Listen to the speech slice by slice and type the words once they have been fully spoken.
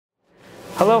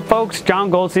Hello folks, John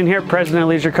Goldstein here, President of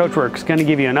Leisure Coachworks. Going to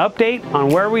give you an update on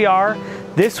where we are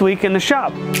this week in the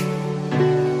shop.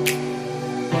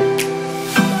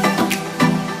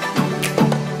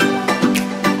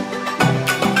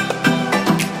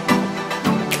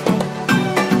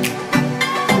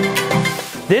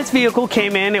 This vehicle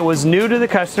came in, it was new to the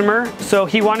customer, so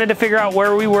he wanted to figure out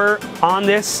where we were on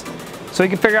this so he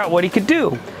could figure out what he could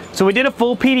do. So we did a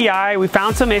full PDI, we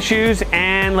found some issues,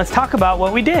 and let's talk about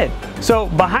what we did. So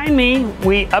behind me,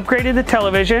 we upgraded the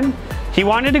television. He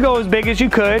wanted to go as big as you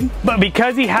could, but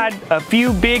because he had a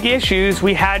few big issues,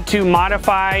 we had to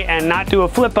modify and not do a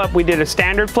flip up. We did a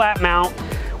standard flat mount.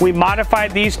 We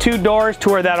modified these two doors to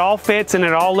where that all fits and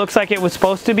it all looks like it was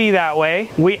supposed to be that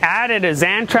way. We added a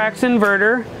Xantrax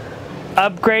inverter,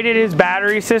 upgraded his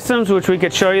battery systems, which we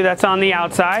could show you that's on the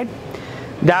outside.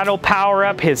 That'll power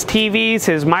up his TVs,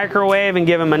 his microwave, and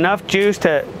give him enough juice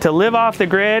to live off the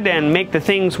grid and make the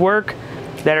things work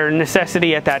that are a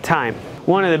necessity at that time.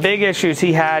 One of the big issues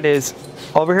he had is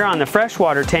over here on the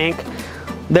freshwater tank,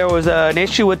 there was an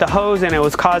issue with the hose and it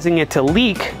was causing it to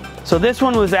leak. So this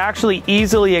one was actually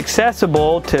easily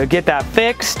accessible to get that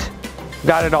fixed.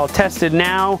 Got it all tested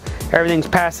now. Everything's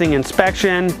passing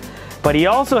inspection. But he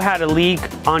also had a leak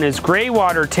on his gray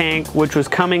water tank, which was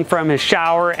coming from his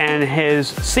shower and his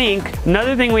sink.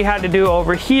 Another thing we had to do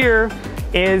over here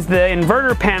is the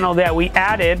inverter panel that we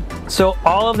added. So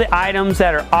all of the items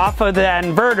that are off of that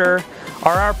inverter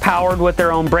are powered with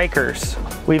their own breakers.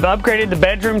 We've upgraded the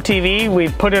bedroom TV.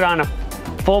 We've put it on a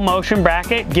full motion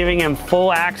bracket, giving him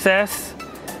full access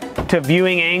to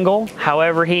viewing angle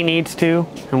however he needs to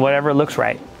and whatever looks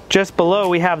right. Just below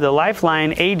we have the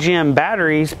Lifeline AGM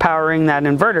batteries powering that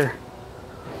inverter,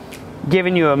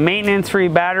 giving you a maintenance-free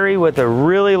battery with a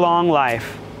really long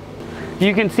life.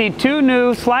 You can see two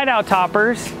new slide out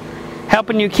toppers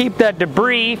helping you keep that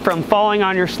debris from falling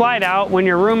on your slide out when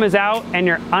your room is out and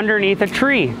you're underneath a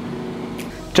tree.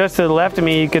 Just to the left of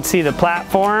me you can see the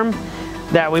platform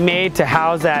that we made to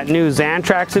house that new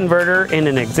Xantrax inverter in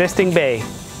an existing bay.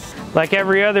 Like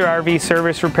every other RV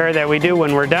service repair that we do,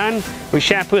 when we're done, we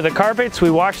shampoo the carpets,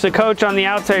 we wash the coach on the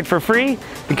outside for free,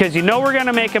 because you know we're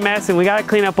gonna make a mess and we gotta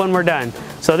clean up when we're done.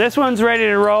 So this one's ready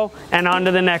to roll and on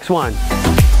to the next one.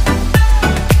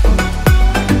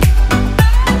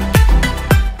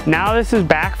 Now this is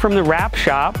back from the wrap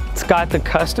shop. It's got the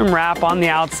custom wrap on the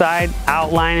outside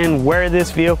outlining where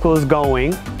this vehicle is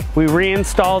going. We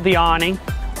reinstalled the awning.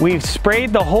 We've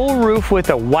sprayed the whole roof with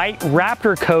a white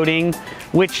Raptor coating,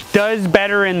 which does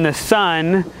better in the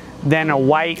sun than a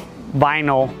white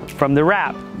vinyl from the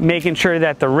wrap, making sure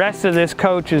that the rest of this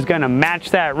coach is gonna match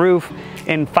that roof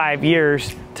in 5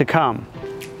 years to come.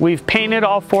 We've painted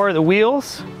all 4 of the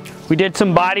wheels. We did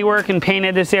some body work and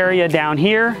painted this area down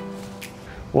here.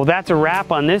 Well, that's a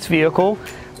wrap on this vehicle.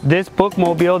 This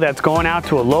bookmobile that's going out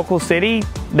to a local city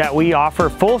that we offer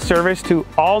full service to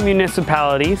all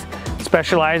municipalities,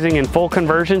 specializing in full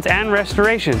conversions and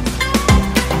restorations.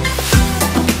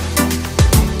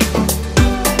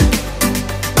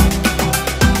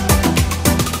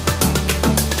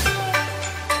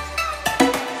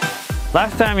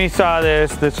 Last time you saw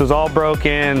this was all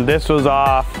broken, this was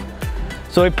off.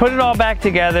 So we put it all back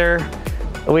together.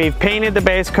 We've painted the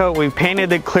base coat, we've painted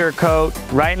the clear coat.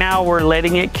 Right now we're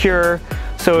letting it cure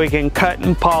so we can cut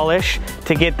and polish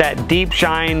to get that deep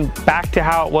shine back to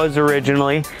how it was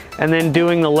originally, and then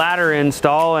doing the ladder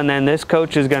install, and then this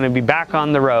coach is going to be back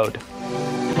on the road.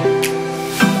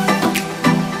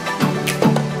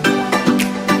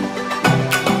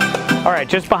 All right,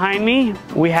 just behind me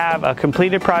we have a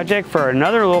completed project for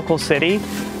another local city.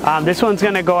 This one's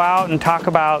going to go out and talk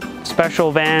about special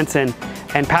events and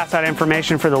pass out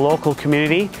information for the local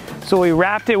community. So we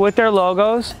wrapped it with their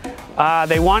logos.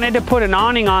 They wanted to put an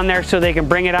awning on there so they can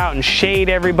bring it out and shade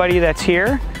everybody that's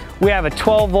here. We have a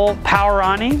 12-volt power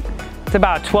awning. It's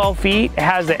about 12 feet. It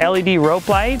has the LED rope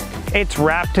light. It's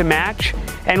wrapped to match.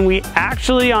 And we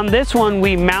actually, on this one,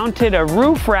 we mounted a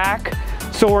roof rack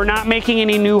so we're not making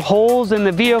any new holes in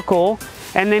the vehicle.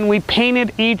 And then we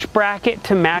painted each bracket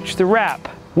to match the wrap.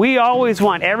 We always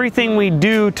want everything we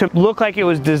do to look like it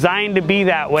was designed to be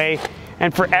that way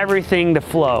and for everything to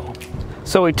flow.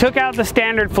 So we took out the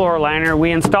standard floor liner,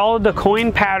 we installed the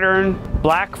coin pattern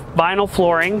black vinyl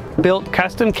flooring, built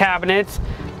custom cabinets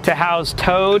to house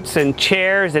totes and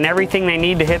chairs and everything they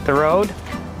need to hit the road.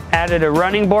 Added a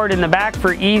running board in the back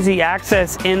for easy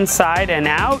access inside and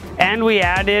out, and we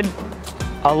added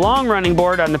a long running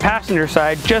board on the passenger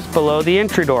side just below the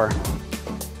entry door.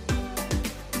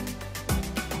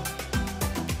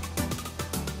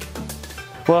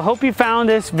 Well, I hope you found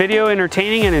this video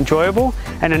entertaining and enjoyable.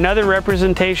 and another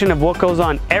representation of what goes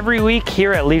on every week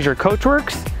here at Leisure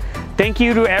Coachworks. Thank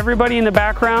you to everybody in the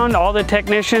background, all the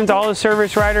technicians, all the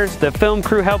service writers, the film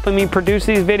crew helping me produce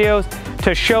these videos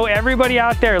to show everybody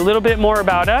out there a little bit more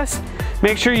about us.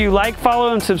 Make sure you like,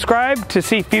 follow, and subscribe to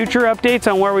see future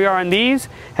updates on where we are on these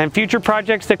and future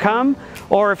projects to come.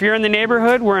 Or if you're in the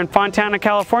neighborhood, we're in Fontana,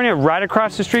 California, right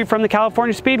across the street from the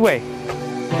California Speedway.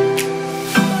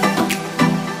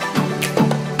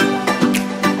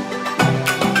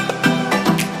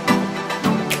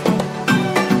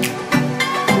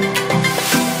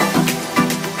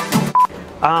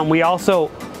 We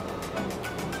also,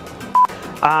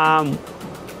 let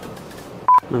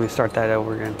me start that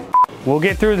over again. We'll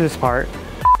get through this part.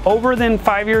 Over than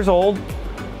 5 years old,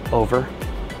 over.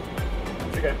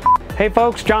 Okay. Hey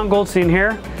folks, John Goldstein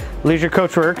here, Leisure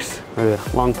Coachworks.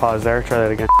 Long pause there, try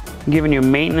that again. I'm giving you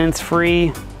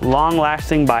maintenance-free,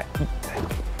 long-lasting bike.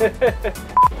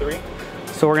 3.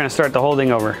 So we're gonna start the whole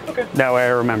thing over. Okay. That way I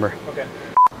remember. Okay.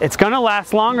 It's gonna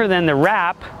last longer than the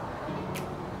wrap.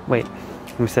 Wait,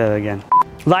 let me say that again.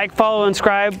 Like, follow, and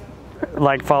subscribe.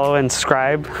 Like, follow, and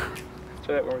subscribe.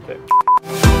 Try that one more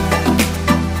time.